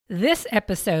This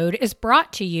episode is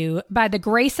brought to you by the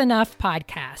Grace Enough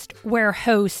podcast, where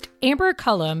host Amber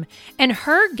Cullum and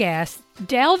her guests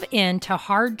delve into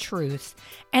hard truths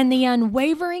and the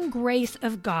unwavering grace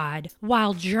of God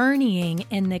while journeying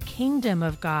in the kingdom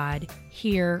of God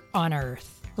here on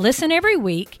earth. Listen every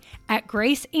week at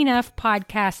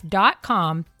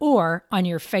graceenoughpodcast.com or on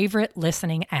your favorite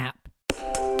listening app.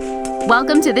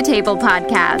 Welcome to the Table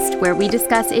Podcast, where we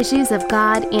discuss issues of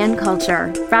God and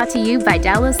culture, brought to you by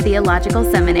Dallas Theological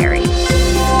Seminary.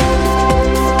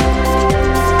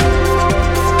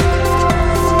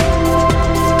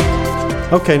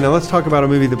 Okay, now let's talk about a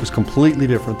movie that was completely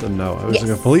different than Noah. It was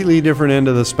a completely different end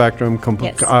of the spectrum,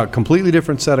 completely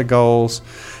different set of goals.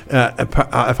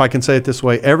 If I can say it this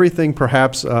way, everything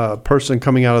perhaps a person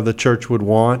coming out of the church would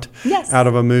want out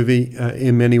of a movie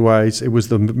in many ways. It was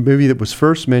the movie that was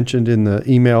first mentioned in the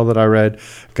email that I read,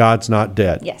 God's Not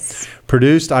Dead. Yes.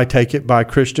 Produced, I take it, by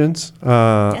Christians.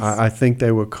 I think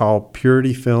they would call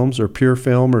Purity Films or Pure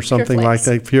Film or something like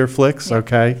that. Pure Flix,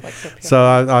 okay. So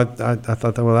I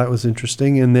thought that was interesting.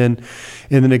 And then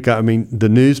it got, the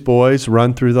Newsboys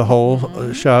run through the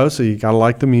whole show, so you got to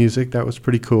like the music. That was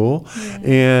pretty cool.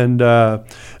 Yeah.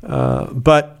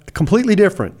 But completely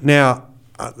different. Now,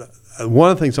 one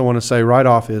of the things I want to say right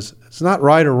off is it's not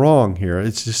right or wrong here.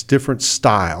 It's just different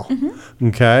style,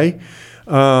 okay?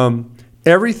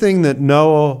 Everything that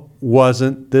Noah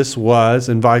wasn't, this was,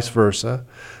 and vice versa.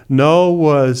 Noah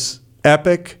was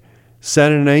epic,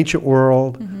 set in an ancient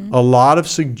world, a lot of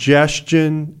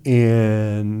suggestion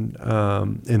and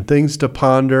things to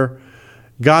ponder.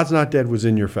 God's Not Dead was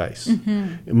in your face.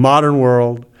 Modern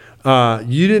world.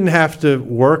 You didn't have to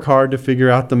work hard to figure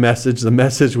out the message. The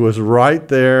message was right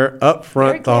there up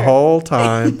front the whole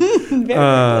time.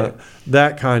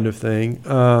 That kind of thing.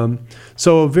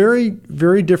 So a very,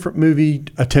 very different movie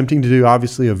attempting to do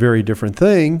obviously a very different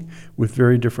thing with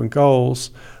very different goals.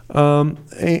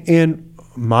 And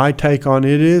my take on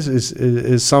it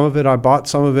is some of it I bought,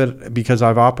 some of it because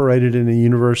I've operated in a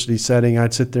university setting.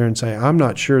 I'd sit there and say, I'm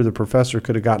not sure the professor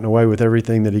could have gotten away with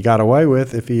everything that he got away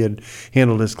with if he had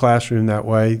handled his classroom that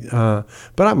way.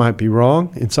 But I might be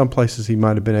wrong. In some places he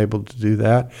might have been able to do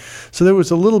that. So there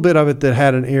was a little bit of it that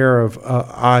had an air of,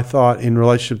 I thought, in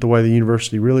relationship to the way the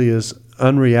university really is,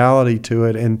 unreality to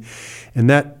it. And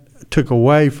that took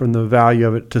away from the value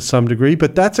of it to some degree,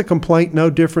 but that's a complaint no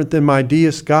different than my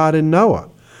deist God and Noah.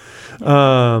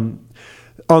 On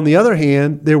the other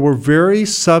hand, there were very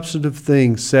substantive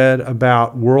things said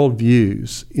about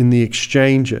worldviews in the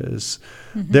exchanges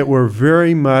that were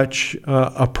very much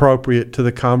appropriate to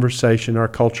the conversation our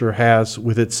culture has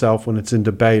with itself when it's in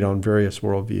debate on various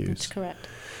worldviews. That's correct.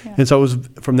 Yeah. And so it was,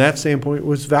 from that standpoint, it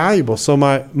was valuable. So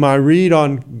my read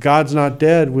on God's Not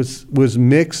Dead was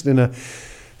mixed in a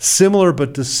similar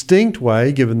but distinct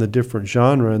way, given the different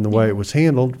genre and the way it was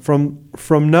handled,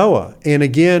 from Noah. And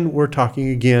again, we're talking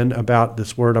again about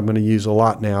this word I'm going to use a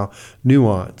lot now,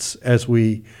 nuance, as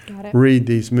we read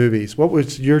these movies. What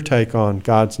was your take on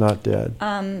God's Not Dead?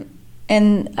 I'm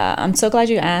so glad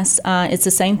you asked. It's the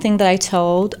same thing that I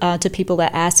told to people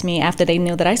that asked me after they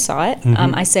knew that I saw it.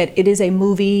 I said it is a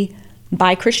movie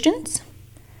by Christians,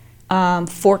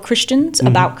 for Christians,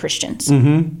 about Christians,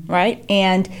 right?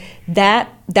 And that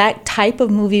type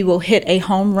of movie will hit a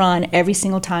home run every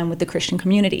single time with the Christian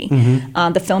community.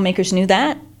 The filmmakers knew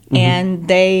that, and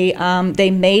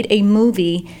they made a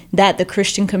movie that the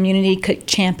Christian community could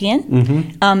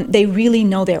champion. They really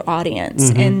know their audience,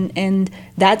 and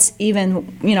that's even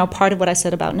part of what I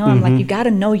said about Noah. I'm like, you got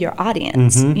to know your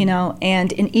audience,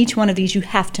 and in each one of these you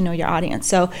have to know your audience.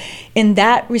 So in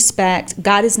that respect,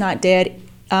 God is Not Dead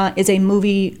is a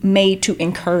movie made to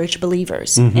encourage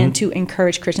believers and to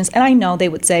encourage Christians. And I know they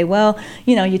would say, well,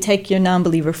 you take your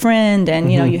non-believer friend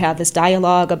and, you have this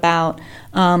dialogue about,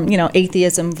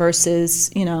 atheism versus,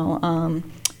 you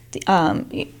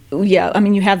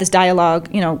have this dialogue,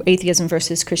 atheism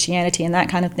versus Christianity and that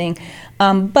kind of thing.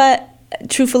 But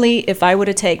truthfully, if I were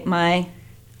to take my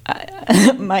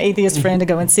atheist friend to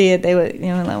go and see it, they would,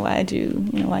 like, why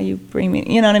you bring me,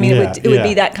 you know what I mean? It would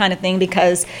be that kind of thing,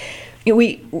 because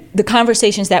the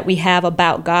conversations that we have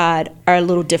about God are a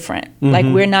little different. Like,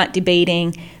 we're not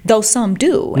debating, though some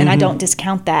do, and I don't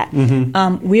discount that.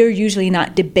 We're usually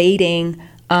not debating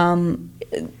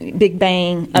Big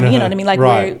Bang. You know what I mean? Like,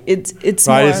 it's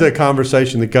right. More, it's a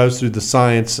conversation that goes through the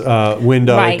science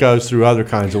window. It goes through other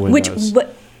kinds of windows.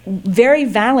 But very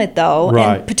valid, though,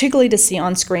 and particularly to see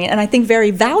on screen, and I think very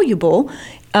valuable.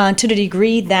 To the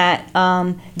degree that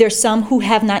there's some who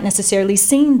have not necessarily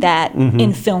seen that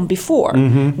in film before,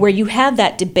 where you have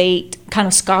that debate, kind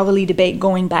of scholarly debate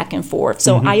going back and forth.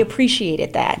 So I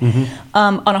appreciated that.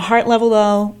 On a heart level,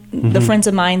 though, the friends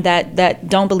of mine that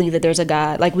don't believe that there's a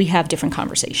God, like we have different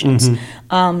conversations.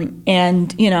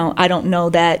 And, you know, I don't know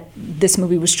that this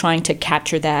movie was trying to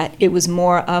capture that. It was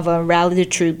more of a rally the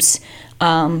troops,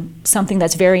 something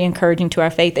that's very encouraging to our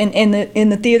faith. And in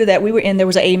the theater that we were in, there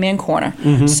was an amen corner.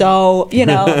 So, you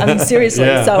know, I mean, seriously.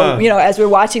 Yeah. So, you know, as we're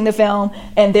watching the film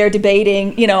and they're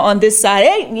debating, you know, on this side,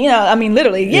 hey, you know, I mean,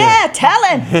 literally, tell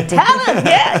him,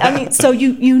 yeah. I mean, so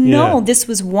you know, this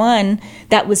was one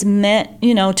that was meant,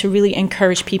 you know, to really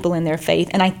encourage people in their faith.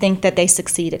 And I think that they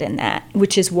succeeded in that,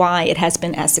 which is why it has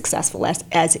been as successful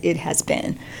as it has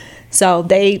been. So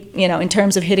they, you know, in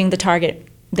terms of hitting the target,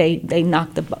 they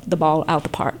knocked the ball out the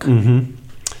park.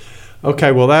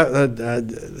 Okay, well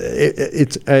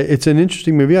it's an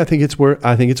interesting movie. I think it's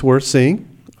worth seeing.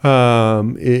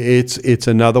 It's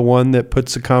another one that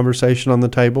puts the conversation on the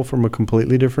table from a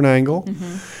completely different angle,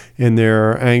 and there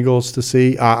are angles to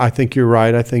see. I think you're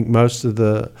right. I think most of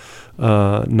the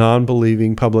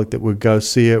non-believing public that would go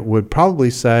see it would probably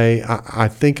say, I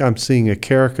think I'm seeing a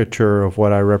caricature of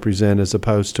what I represent as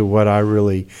opposed to what I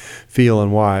really feel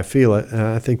and why I feel it. And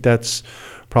I think that's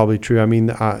probably true. I mean,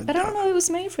 but I don't know it was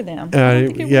made for them.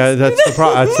 That's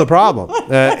the problem.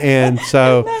 And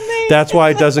so that's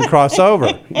why it doesn't cross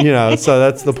over, you know, so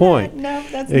that's the point. No,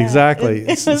 that's exactly.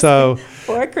 Not. So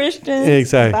for Christians,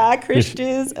 exactly. by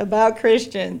Christians, about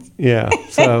Christians. Yeah.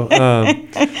 So,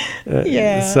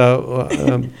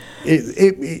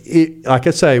 it like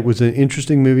I say, it was an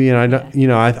interesting movie, and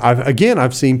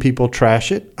I've seen people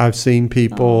trash it. I've seen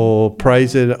people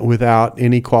praise it without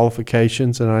any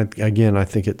qualifications, and I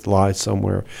think it lies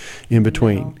somewhere in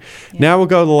between. Now we'll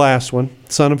go to the last one,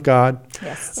 Son of God.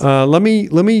 Yes. Let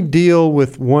me deal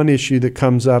with one issue that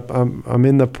comes up. I'm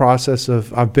in the process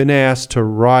of. I've been asked to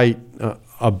write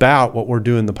about what we're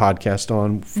doing the podcast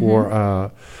on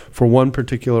for one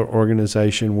particular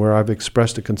organization where I've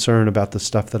expressed a concern about the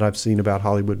stuff that I've seen about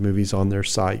Hollywood movies on their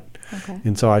site. Okay.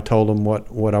 And so I told them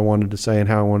what I wanted to say and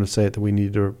how I wanted to say it, that we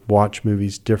need to watch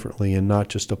movies differently and not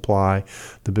just apply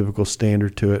the biblical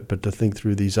standard to it, but to think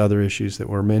through these other issues that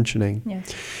we're mentioning.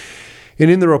 Yes. And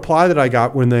in the reply that I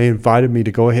got when they invited me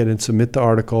to go ahead and submit the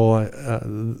article,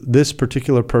 this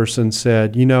particular person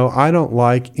said, you know, I don't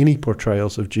like any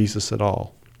portrayals of Jesus at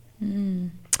all.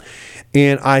 And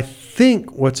I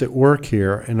think what's at work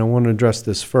here, and I want to address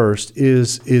this first,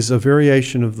 is a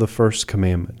variation of the first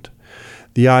commandment.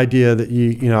 The idea that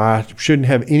I shouldn't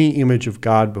have any image of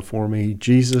God before me.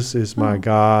 Jesus is my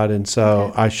God, and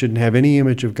so I shouldn't have any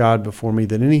image of God before me.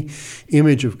 That any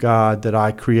image of God that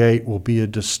I create will be a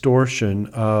distortion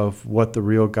of what the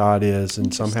real God is,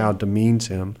 and somehow demeans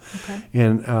Him. Okay.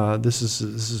 And this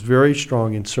is very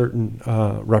strong in certain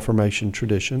Reformation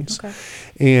traditions,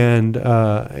 and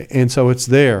so it's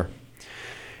there.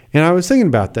 And I was thinking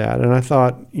about that, and I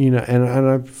thought, and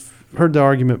I've heard the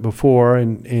argument before,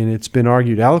 and it's been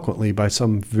argued eloquently by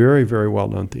some very, very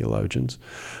well-known theologians.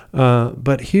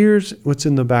 But here's what's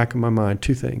in the back of my mind,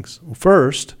 two things.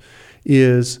 First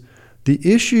is the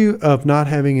issue of not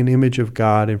having an image of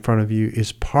God in front of you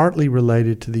is partly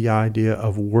related to the idea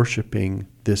of worshiping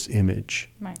this image.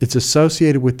 Right. It's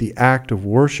associated with the act of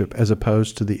worship as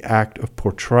opposed to the act of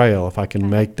portrayal, if I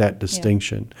can make that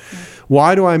distinction. Yeah. Yeah.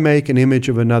 Why do I make an image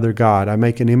of another God? I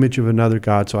make an image of another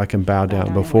God so I can bow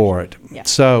down before it. Yeah.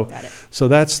 So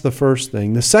that's the first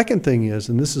thing. The second thing is,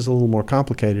 and this is a little more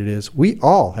complicated, is we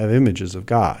all have images of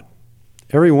God.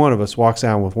 Every one of us walks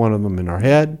out with one of them in our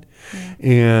head. Yeah.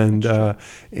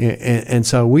 And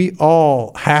so we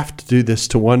all have to do this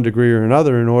to one degree or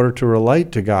another in order to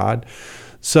relate to God.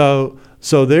 So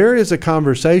there is a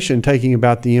conversation taking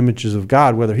about the images of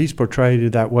God, whether He's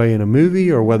portrayed that way in a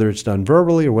movie, or whether it's done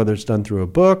verbally, or whether it's done through a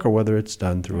book, or whether it's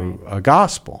done through a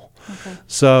gospel. Okay.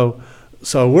 So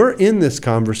we're in this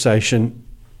conversation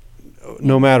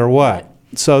no matter what.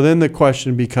 So then the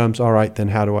question becomes, all right, then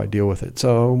how do I deal with it?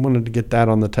 So I wanted to get that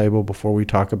on the table before we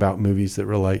talk about movies that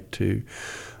relate to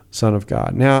Son of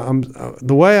God. Now,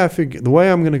 the way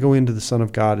I'm going to go into the Son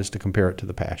of God is to compare it to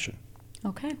the Passion.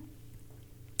 Okay.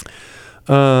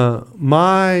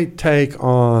 My take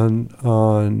on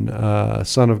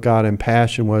Son of God and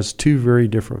Passion was two very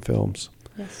different films.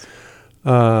 Yes.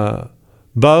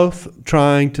 Both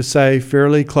trying to stay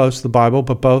fairly close to the Bible,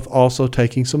 but both also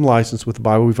taking some license with the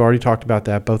Bible. We've already talked about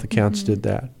that. Both accounts did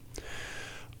that.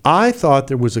 I thought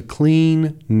there was a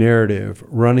clean narrative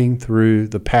running through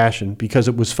the Passion because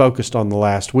it was focused on the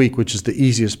last week, which is the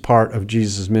easiest part of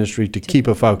Jesus' ministry to keep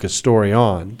a focused story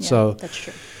on. Yeah, so that's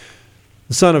true.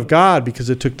 The Son of God, because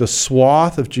it took the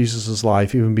swath of Jesus'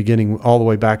 life, even beginning all the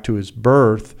way back to His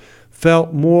birth,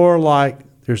 felt more like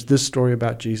there's this story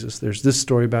about Jesus, there's this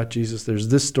story about Jesus, there's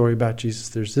this story about Jesus,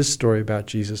 there's this story about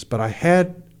Jesus. But I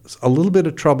had a little bit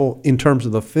of trouble in terms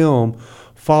of the film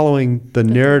following the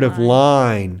narrative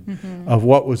line of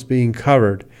what was being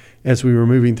covered as we were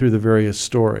moving through the various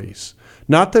stories.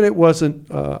 Not that it wasn't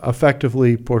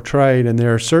effectively portrayed, and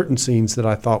there are certain scenes that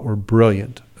I thought were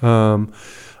brilliant.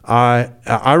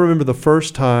 I remember the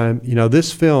first time,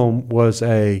 this film was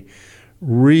a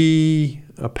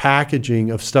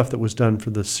packaging of stuff that was done for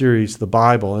the series, The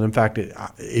Bible. And in fact,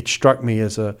 it struck me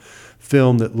as a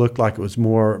film that looked like it was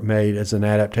more made as an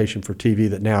adaptation for TV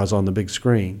that now is on the big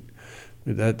screen.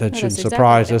 That shouldn't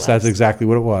surprise us. That's exactly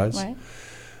what it was. Right.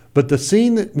 But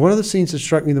one of the scenes that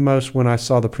struck me the most when I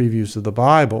saw the previews of The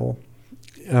Bible,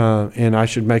 and I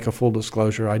should make a full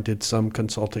disclosure, I did some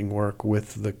consulting work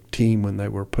with the team when they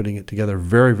were putting it together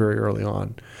very, very early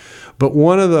on. But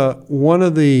one of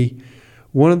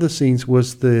the scenes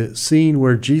was the scene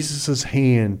where Jesus'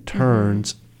 hand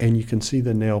turns and you can see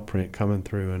the nail print coming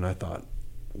through, and I thought,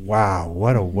 wow,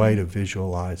 what a way to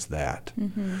visualize that.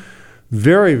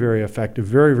 Very, very effective,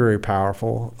 very, very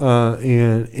powerful,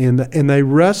 and they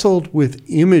wrestled with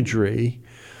imagery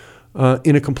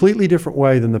in a completely different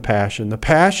way than the Passion. The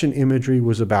Passion imagery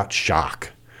was about shock.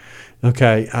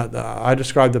 Okay, I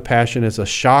describe the Passion as a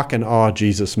shock and awe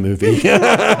Jesus movie.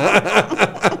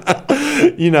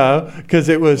 Because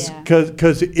it was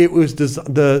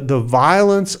the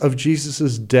violence of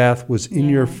Jesus's death was in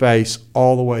your face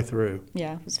all the way through.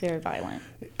 Yeah, it was very violent.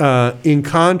 In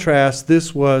contrast,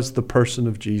 this was the person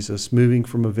of Jesus moving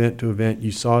from event to event.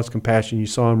 You saw his compassion. You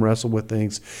saw him wrestle with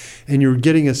things, and you were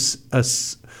getting a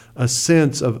sense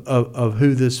of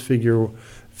who this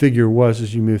figure was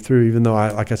as you move through. Even though,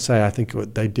 I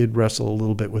think they did wrestle a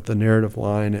little bit with the narrative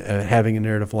line, having a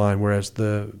narrative line, whereas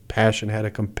the Passion had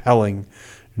a compelling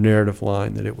narrative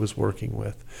line that it was working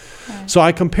with. Right. So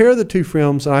I compare the two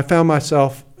films, and I found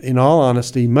myself, in all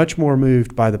honesty, much more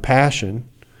moved by the Passion.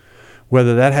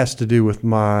 Whether that has to do with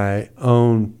my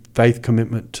own faith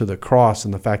commitment to the cross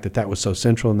and the fact that was so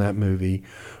central in that movie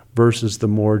versus the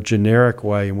more generic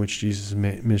way in which Jesus'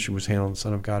 mission was handled, the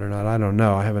Son of God or not, I don't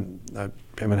know. I haven't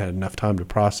had enough time to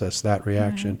process that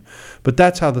reaction. But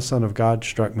that's how the Son of God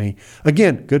struck me.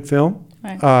 Again, good film.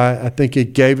 Right. I think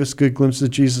it gave us good glimpses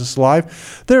of Jesus'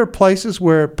 life. There are places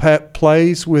where it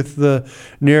plays with the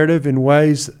narrative in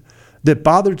ways that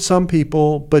bothered some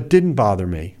people but didn't bother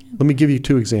me. Let me give you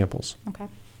two examples. Okay.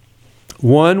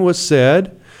 One was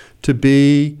said to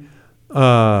be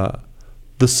the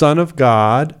Son of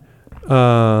God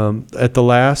at the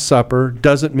Last Supper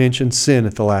doesn't mention sin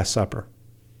at the Last Supper.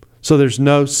 So there's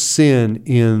no sin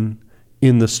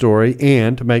in the story.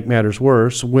 And to make matters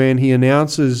worse, when he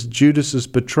announces Judas's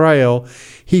betrayal,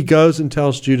 he goes and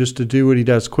tells Judas to do what he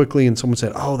does quickly. And someone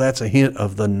said, oh, that's a hint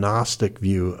of the Gnostic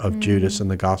view of Judas and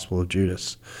the Gospel of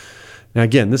Judas. Now,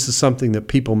 again, this is something that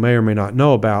people may or may not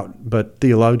know about, but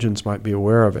theologians might be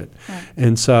aware of it. Right.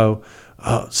 And so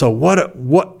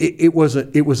it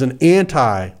was an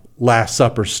anti-Last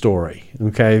Supper story.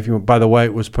 Okay, by the way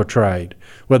it was portrayed,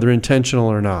 whether intentional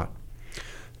or not.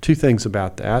 Two things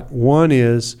about that. One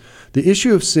is the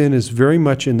issue of sin is very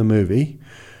much in the movie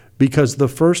because the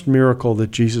first miracle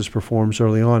that Jesus performs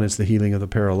early on is the healing of the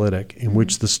paralytic, in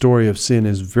which the story of sin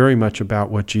is very much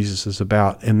about what Jesus is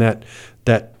about, and that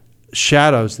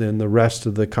shadows then the rest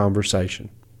of the conversation.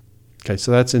 Okay, so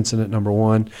that's incident number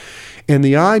one. And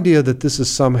the idea that this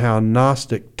is somehow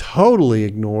Gnostic totally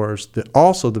ignores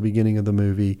also the beginning of the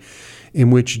movie, in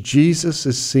which Jesus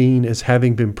is seen as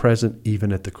having been present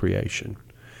even at the creation.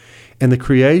 And the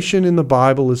creation in the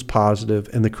Bible is positive,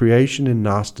 and the creation in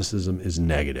Gnosticism is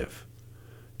negative.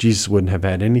 Jesus wouldn't have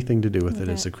had anything to do with it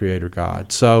as the creator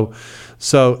God. So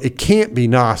it can't be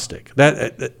Gnostic.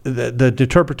 The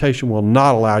interpretation will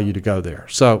not allow you to go there.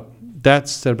 So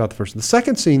that's said about the first. The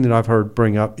second scene that I've heard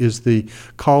bring up is the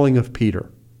calling of Peter,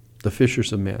 the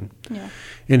fishers of men. Yeah.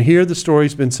 And here the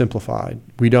story's been simplified.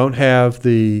 We don't have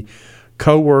the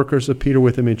co-workers of Peter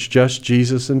with him. It's just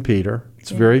Jesus and Peter.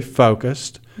 It's very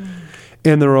focused.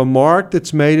 And the remark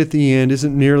that's made at the end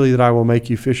isn't merely that I will make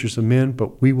you fishers of men,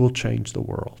 but we will change the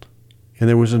world. And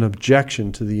there was an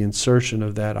objection to the insertion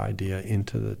of that idea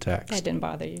into the text. That didn't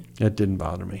bother you? That didn't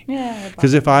bother me. Yeah.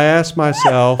 Because if I ask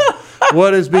myself,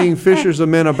 what is being fishers of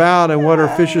men about and what are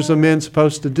fishers of men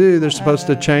supposed to do, they're supposed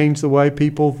to change the way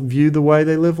people view the way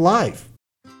they live life.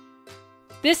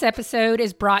 This episode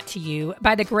is brought to you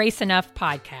by the Grace Enough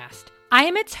podcast. I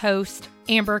am its host,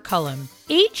 Amber Cullum.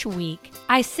 Each week,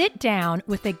 I sit down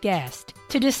with a guest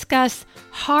to discuss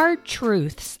hard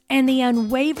truths and the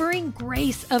unwavering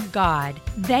grace of God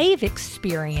they've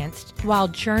experienced while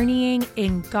journeying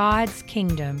in God's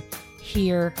kingdom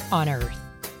here on earth.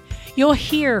 You'll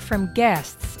hear from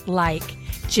guests like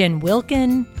Jen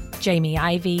Wilkin, Jamie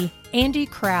Ivey, Andy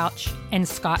Crouch, and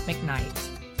Scott McKnight.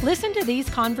 Listen to these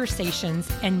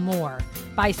conversations and more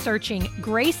by searching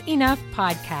Grace Enough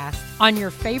Podcast on your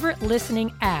favorite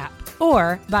listening app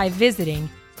or by visiting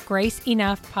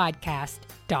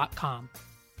graceenoughpodcast.com.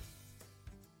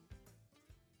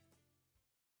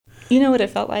 You know what it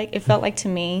felt like? It felt like to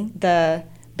me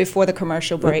before the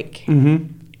commercial break.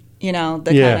 You know,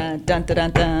 the kind of dun dun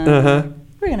dun dun.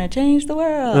 We're gonna change the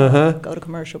world. Go to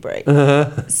commercial break.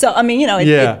 So I mean, you know,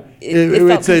 it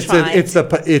felt contrived.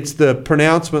 It's the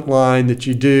pronouncement line that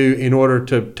you do in order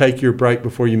to take your break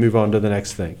before you move on to the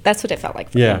next thing. That's what it felt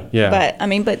like for me. But I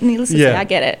mean, needless to say, I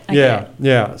get it.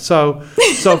 Yeah. So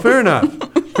fair enough.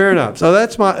 Fair enough. So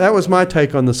that was my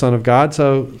take on the Son of God.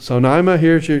 So Naima,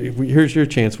 here's your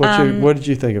chance. What did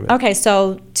you think of it? Okay,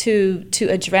 so to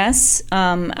address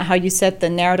how you said the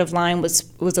narrative line was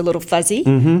a little fuzzy,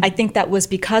 I think that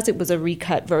was because it was a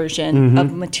recut version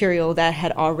of material that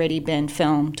had already been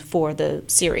filmed for the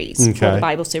series, for the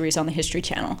Bible series on the History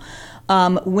Channel.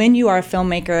 When you are a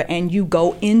filmmaker and you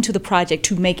go into the project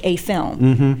to make a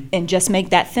film and just make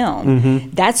that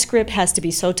film, that script has to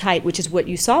be so tight, which is what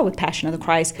you saw with Passion of the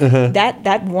Christ.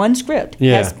 That one script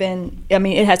has been,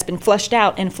 it has been fleshed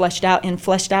out and fleshed out and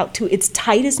fleshed out to its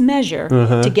tightest measure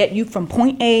to get you from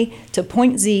point A to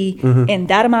point Z in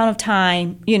that amount of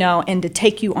time, and to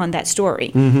take you on that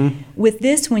story. With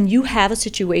this, when you have a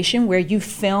situation where you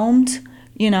filmed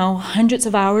hundreds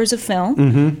of hours of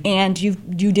film, and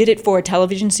you did it for a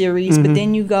television series, but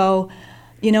then you go,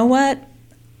 you know what?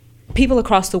 People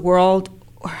across the world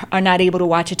are not able to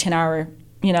watch a 10-hour,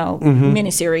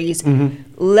 miniseries.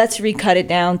 Let's recut it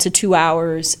down to 2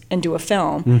 hours and do a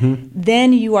film.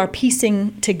 Then you are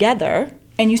piecing together,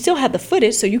 and you still have the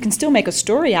footage, so you can still make a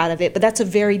story out of it, but that's a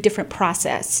very different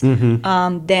process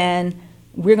than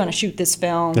we're going to shoot this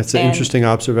film. That's an interesting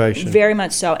observation. Very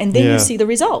much so. And then you see the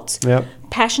results. Yep.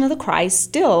 Passion of the Christ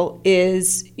still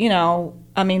is,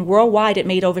 worldwide it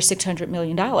made over $600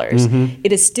 million.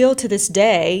 It is still to this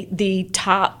day the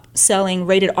top selling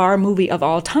rated R movie of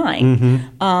all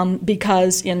time,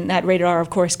 because in that rated R, of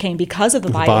course, came because of the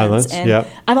violence. And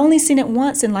I've only seen it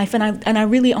once in life, and I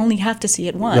really only have to see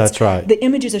it once. That's right. The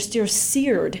images are still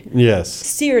seared. Yes.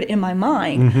 Seared in my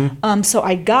mind. So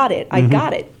I got it. I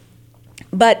got it.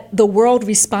 But the world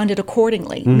responded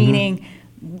accordingly, meaning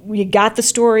we got the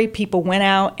story, people went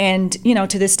out, and,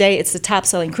 to this day, it's the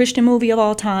top-selling Christian movie of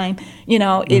all time.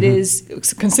 It is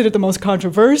considered the most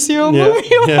controversial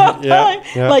movie of all time.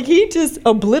 Like, he just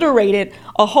obliterated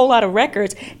a whole lot of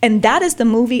records. And that is the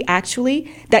movie,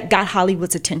 actually, that got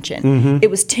Hollywood's attention. It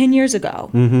was 10 years ago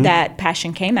that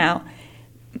Passion came out.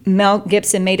 Mel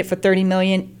Gibson made it for $30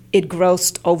 million. It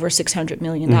grossed over $600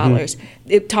 million.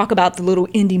 Talk about the little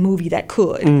indie movie that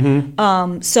could.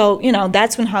 So,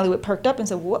 that's when Hollywood perked up and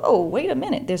said, whoa, wait a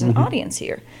minute, there's an audience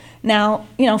here. Now,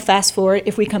 fast forward,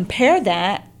 if we compare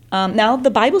that, now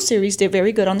the Bible series did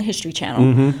very good on the History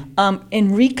Channel.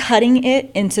 In recutting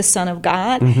it into Son of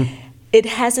God, it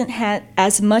hasn't had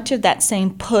as much of that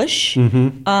same push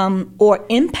or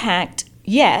impact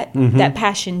yet that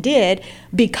Passion did,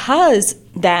 because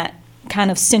that kind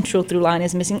of central through line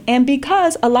is missing, and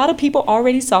because a lot of people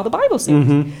already saw the Bible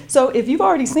series. So if you've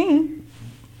already seen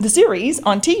the series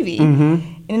on TV,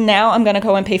 and now I'm going to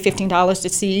go and pay $15 to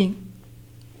see,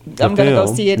 I'm going to go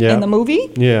see it in the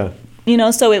movie.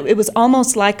 So it was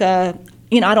almost like I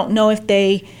don't know if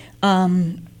they,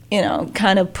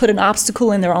 kind of put an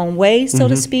obstacle in their own way, so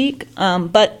to speak.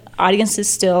 But audiences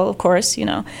still, of course,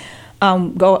 have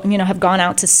gone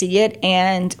out to see it.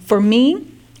 And for me,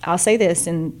 I'll say this,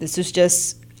 and this is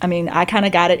just, I kind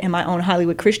of got it in my own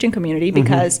Hollywood Christian community,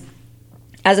 because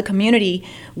as a community,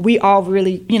 we all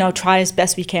really, try as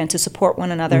best we can to support one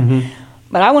another.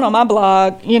 But I went on my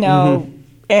blog,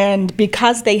 and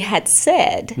because they had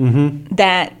said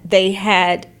that they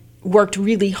had worked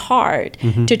really hard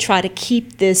to try to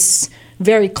keep this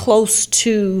very close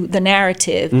to the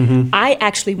narrative, I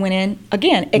actually went in,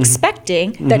 again,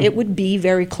 expecting that it would be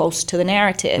very close to the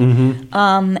narrative.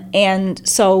 And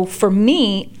so for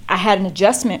me, I had an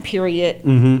adjustment period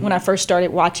when I first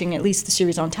started watching at least the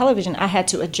series on television. I had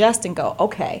to adjust and go,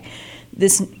 okay,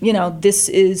 this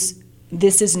is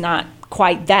not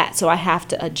quite that, so I have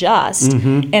to adjust.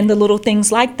 And the little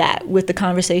things like that with the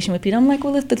conversation with Peter, I'm like,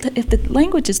 well, if the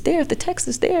language is there, if the text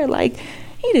is there, like,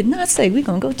 he did not say we're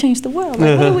gonna go change the world.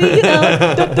 Like, what are we, change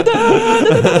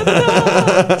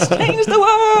the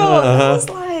world. I was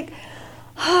like,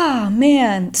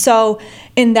 man. So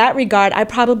in that regard, I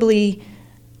probably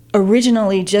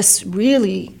originally just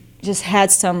really had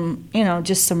some,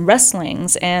 just some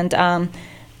wrestlings, and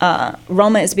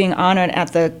Roma is being honored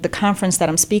at the conference that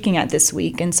I'm speaking at this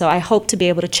week, and so I hope to be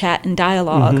able to chat and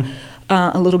dialogue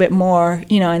a little bit more,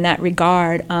 in that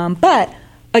regard. But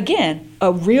again,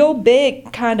 a real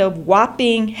big kind of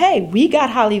whopping, hey, we got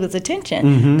Hollywood's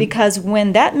attention, because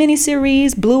when that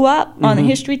miniseries blew up on the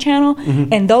History Channel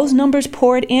and those numbers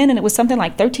poured in, and it was something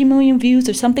like 13 million views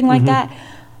or something like that,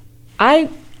 I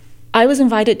was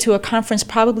invited to a conference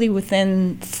probably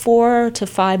within 4 to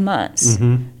 5 months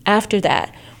after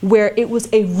that, where it was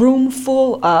a room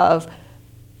full of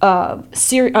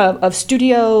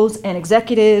studios and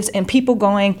executives and people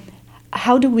going,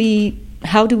 how do we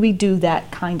do that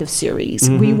kind of series?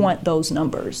 We want those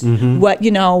numbers. What,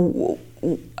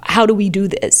 how do we do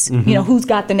this? Who's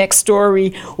got the next story?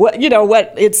 What,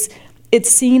 it's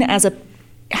seen as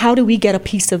how do we get a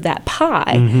piece of that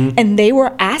pie? And they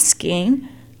were asking,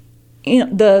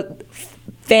 the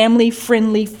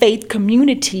family-friendly faith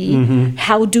community,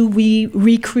 how do we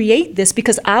recreate this?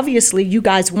 Because obviously you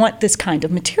guys want this kind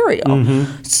of material.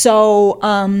 So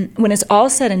when it's all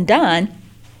said and done,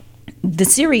 the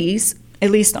series,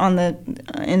 at least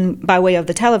by way of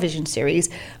the television series,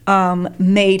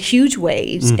 made huge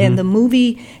waves, and the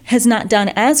movie has not done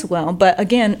as well. But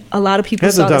again, a lot of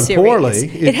people saw the series. Poorly.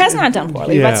 It has not done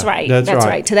poorly. Yeah, that's right. That's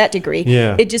right. To that degree.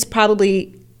 Yeah. It just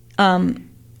probably,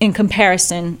 in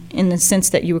comparison, in the sense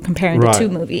that you were comparing the two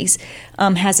movies,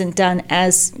 hasn't done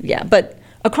as But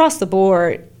across the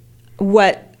board,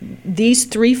 what these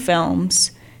 3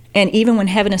 films. And even when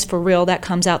Heaven is for Real, that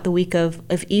comes out the week of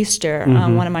Easter.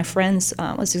 One of my friends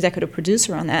was executive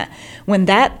producer on that. When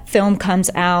that film comes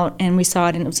out, and we saw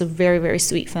it, and it was a very, very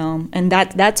sweet film. And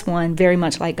that's one very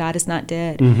much like God Is Not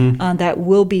Dead, that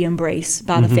will be embraced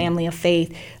by the family of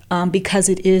faith, because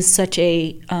it is such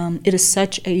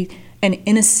an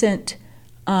innocent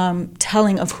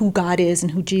telling of who God is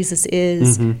and who Jesus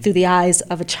is through the eyes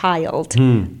of a child.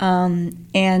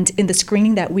 And in the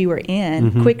screening that we were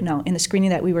in, quick note, in the screening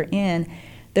that we were in,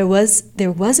 there was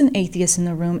an atheist in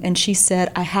the room, and she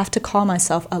said, I have to call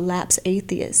myself a lapsed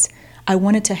atheist. I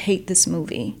wanted to hate this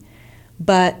movie,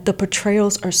 but the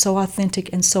portrayals are so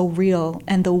authentic and so real,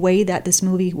 and the way that this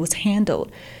movie was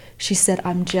handled, she said,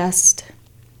 I'm just,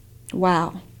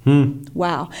 wow.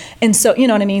 Wow. And so, you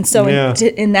know what I mean? So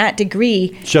in that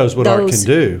degree, shows what art can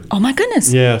do. Oh my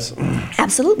goodness. Yes.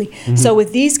 Absolutely. So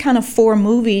with these kind of 4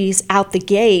 movies out the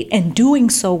gate and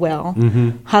doing so well,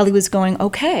 Hollywood's going,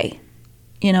 okay,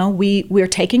 we're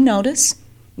taking notice,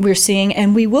 we're seeing,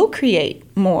 and we will create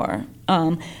more.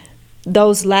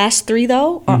 Those last 3,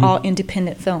 though, are all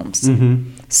independent films.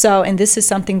 So, and this is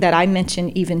something that I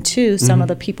mentioned even to some of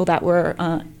the people that were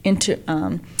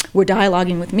were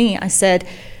dialoguing with me. I said,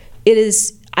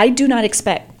 I do not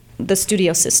expect the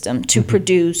studio system to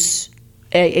produce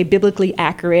a biblically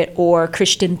accurate or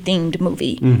Christian-themed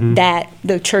movie that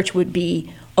the church would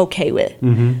be okay with.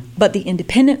 But the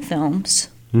independent films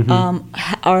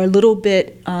are a little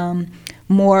bit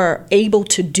more able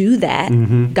to do that.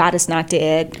 God Is Not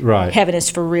Dead. Right. Heaven is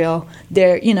for Real.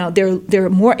 They're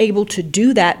more able to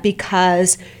do that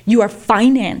because you are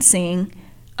financing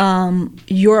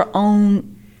your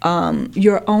own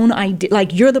idea.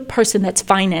 Like, you're the person that's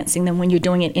financing them when you're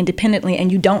doing it independently,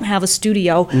 and you don't have a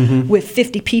studio with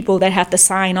 50 people that have to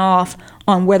sign off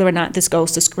on whether or not this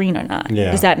goes to screen or not.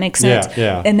 Yeah. Does that make sense?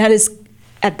 Yeah. And that is,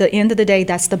 at the end of the day,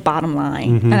 that's the bottom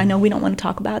line. And I know we don't want to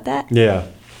talk about that. Yeah.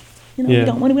 We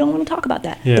don't want to talk about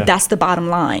that. Yeah. But that's the bottom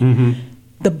line.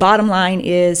 The bottom line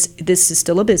is, this is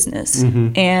still a business,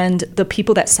 and the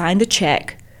people that sign the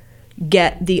check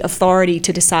get the authority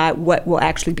to decide what will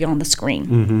actually be on the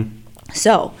screen.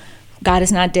 So, God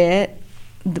Is Not Dead,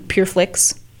 the Pure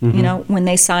Flix, when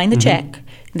they signed the check,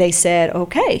 they said,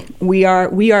 okay, we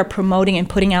are promoting and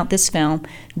putting out this film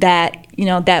that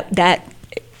that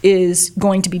is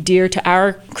going to be dear to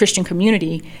our Christian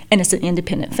community, and it's an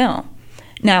independent film.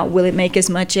 Now, will it make as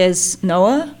much as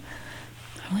Noah?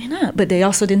 Probably not. But they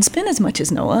also didn't spend as much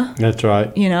as Noah. That's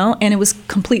right. And it was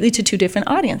completely to 2 different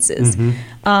audiences.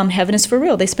 Heaven is for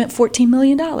Real. They spent $14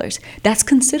 million. That's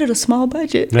considered a small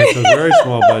budget. That's a very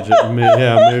small budget.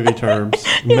 Movie terms.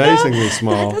 Amazingly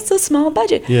small. That's a small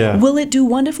budget. Yeah. Will it do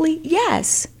wonderfully?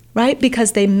 Yes. Right?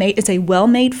 Because it's a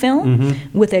well-made film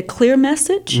with a clear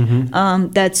message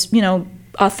that's,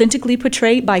 authentically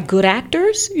portrayed by good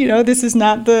actors. This is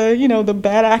not the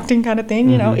bad acting kind of thing.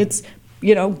 It's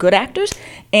good actors,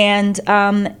 and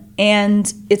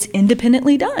it's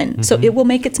independently done, so it will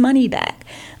make its money back.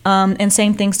 And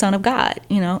same thing, Son of God.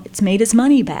 It's made its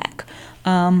money back.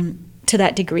 To to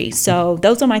that degree. So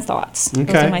those are my thoughts. Okay.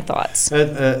 Those are my thoughts.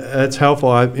 That's helpful.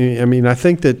 I mean, I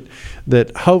think that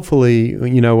hopefully,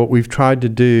 what we've tried to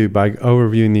do by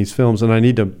overviewing these films, and I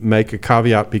need to make a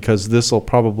caveat because this will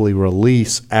probably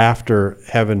release after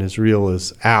Heaven is Real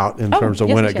is out in terms of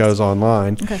when it goes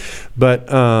online. Okay. But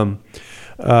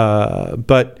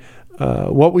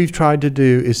what we've tried to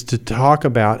do is to talk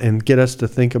about and get us to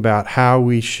think about how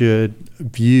we should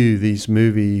view these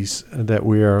movies that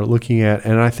we are looking at.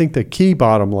 And I think the key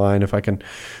bottom line, if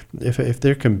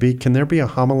there can be a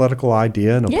homiletical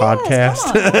idea in a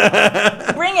podcast? Come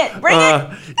on. Bring it.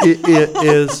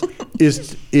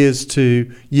 is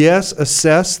to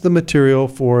assess the material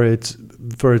for its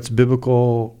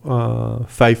biblical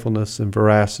faithfulness and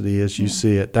veracity as you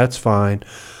see it. That's fine.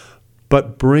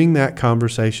 But bring that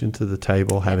conversation to the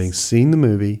table, having seen the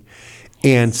movie,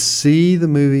 and see the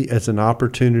movie as an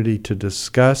opportunity to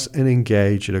discuss and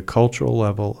engage at a cultural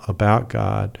level about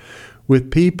God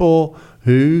with people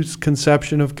whose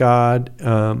conception of God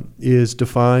is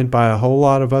defined by a whole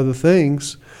lot of other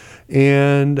things,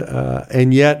 and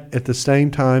yet at the same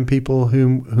time people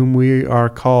whom we are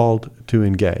called to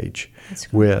engage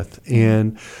with.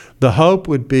 And the hope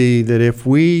would be that if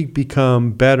we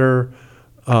become better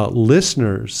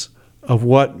listeners of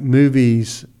what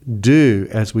movies do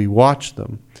as we watch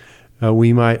them,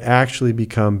 we might actually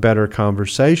become better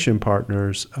conversation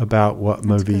partners about what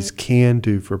movies can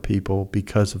do for people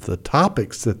because of the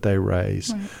topics that they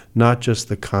raise, not just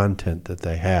the content that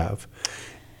they have.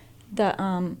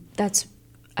 I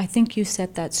think you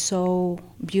said that so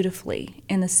beautifully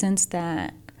in the sense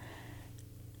that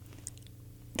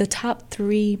the top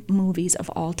 3 movies of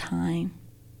all time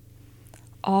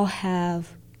all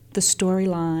have the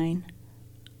storyline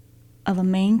of a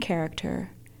main character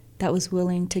that was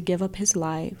willing to give up his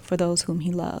life for those whom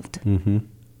he loved. Mm-hmm.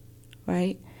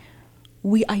 Right?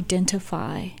 We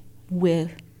identify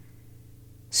with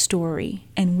story,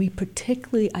 and we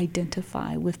particularly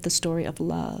identify with the story of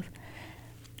love.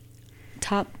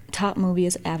 Top movie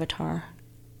is Avatar.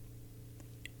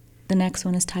 The next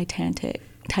one is Titanic.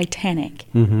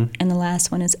 Mm-hmm. And the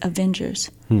last one is Avengers.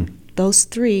 Hmm. Those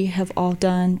 3 have all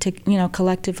done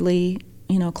collectively,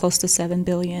 close to $7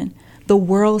 billion. The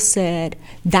world said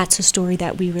that's a story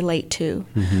that we relate to.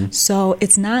 Mm-hmm. So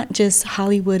it's not just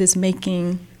Hollywood is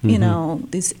making,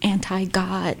 these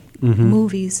anti-God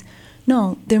movies.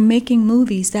 No, they're making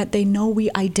movies that they know we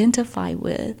identify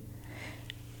with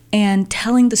and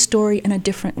telling the story in a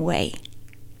different way,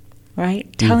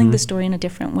 right? Telling the story in a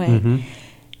different way. Mm-hmm.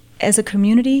 As a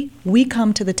community, we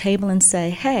come to the table and say,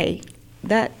 hey,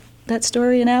 that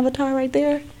story in Avatar right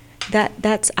there,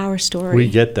 that's our story. We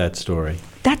get that story.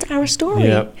 That's our story.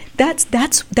 Yep.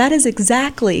 That is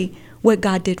exactly what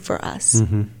God did for us.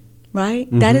 Mm-hmm. Right?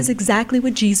 Mm-hmm. That is exactly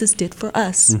what Jesus did for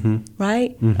us. Mm-hmm.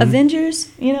 Right? Mm-hmm.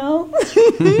 Avengers,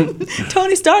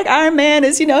 Tony Stark, Iron Man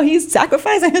is, he's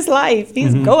sacrificing his life.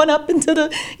 He's going up into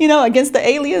the, against the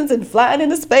aliens and flying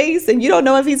into space, and you don't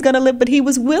know if he's going to live, but he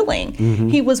was willing. Mm-hmm.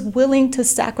 He was willing to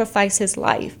sacrifice his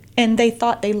life, and they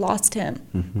thought they lost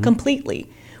him completely.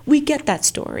 We get that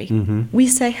story. Mm-hmm. We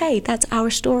say, hey, that's our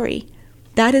story.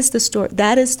 That is the story.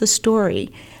 That is the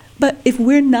story. But if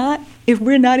we're not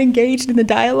engaged in the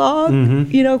dialogue,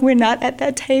 if we're not at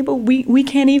that table, we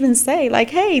can't even say like,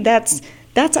 hey, that's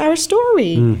our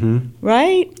story,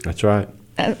 right? That's right.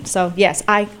 So yes,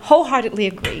 I wholeheartedly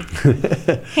agree.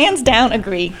 Hands down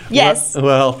agree. Yes.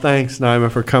 Well, thanks,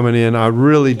 Naima, for coming in. I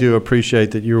really do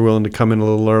appreciate that you were willing to come in a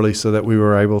little early so that we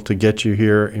were able to get you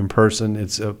here in person.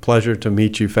 It's a pleasure to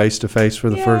meet you face to face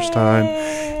for the first time.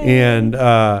 And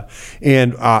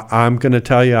I'm going to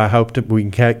tell you, I hope that we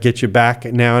can get you back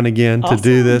now and again to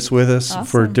do this with us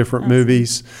for different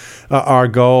movies. Our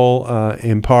goal,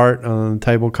 in part, on the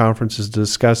Table Conference is to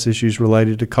discuss issues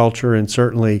related to culture, and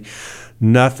certainly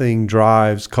nothing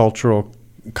drives cultural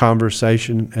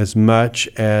conversation as much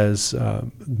as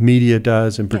media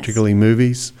does, and particularly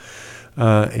movies.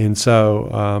 And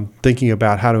so thinking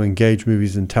about how to engage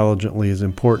movies intelligently is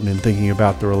important in thinking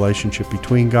about the relationship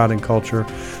between God and culture.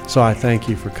 So I thank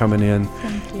you for coming in.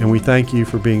 Thank you. And we thank you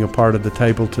for being a part of the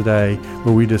table today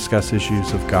where we discuss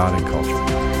issues of God and culture.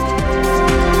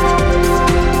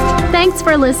 Thanks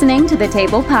for listening to the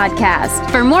Table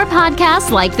Podcast. For more podcasts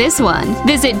like this one,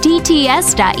 visit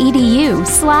dts.edu/the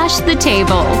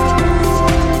table.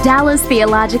 Dallas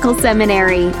Theological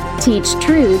Seminary. Teach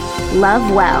truth,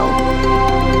 love well.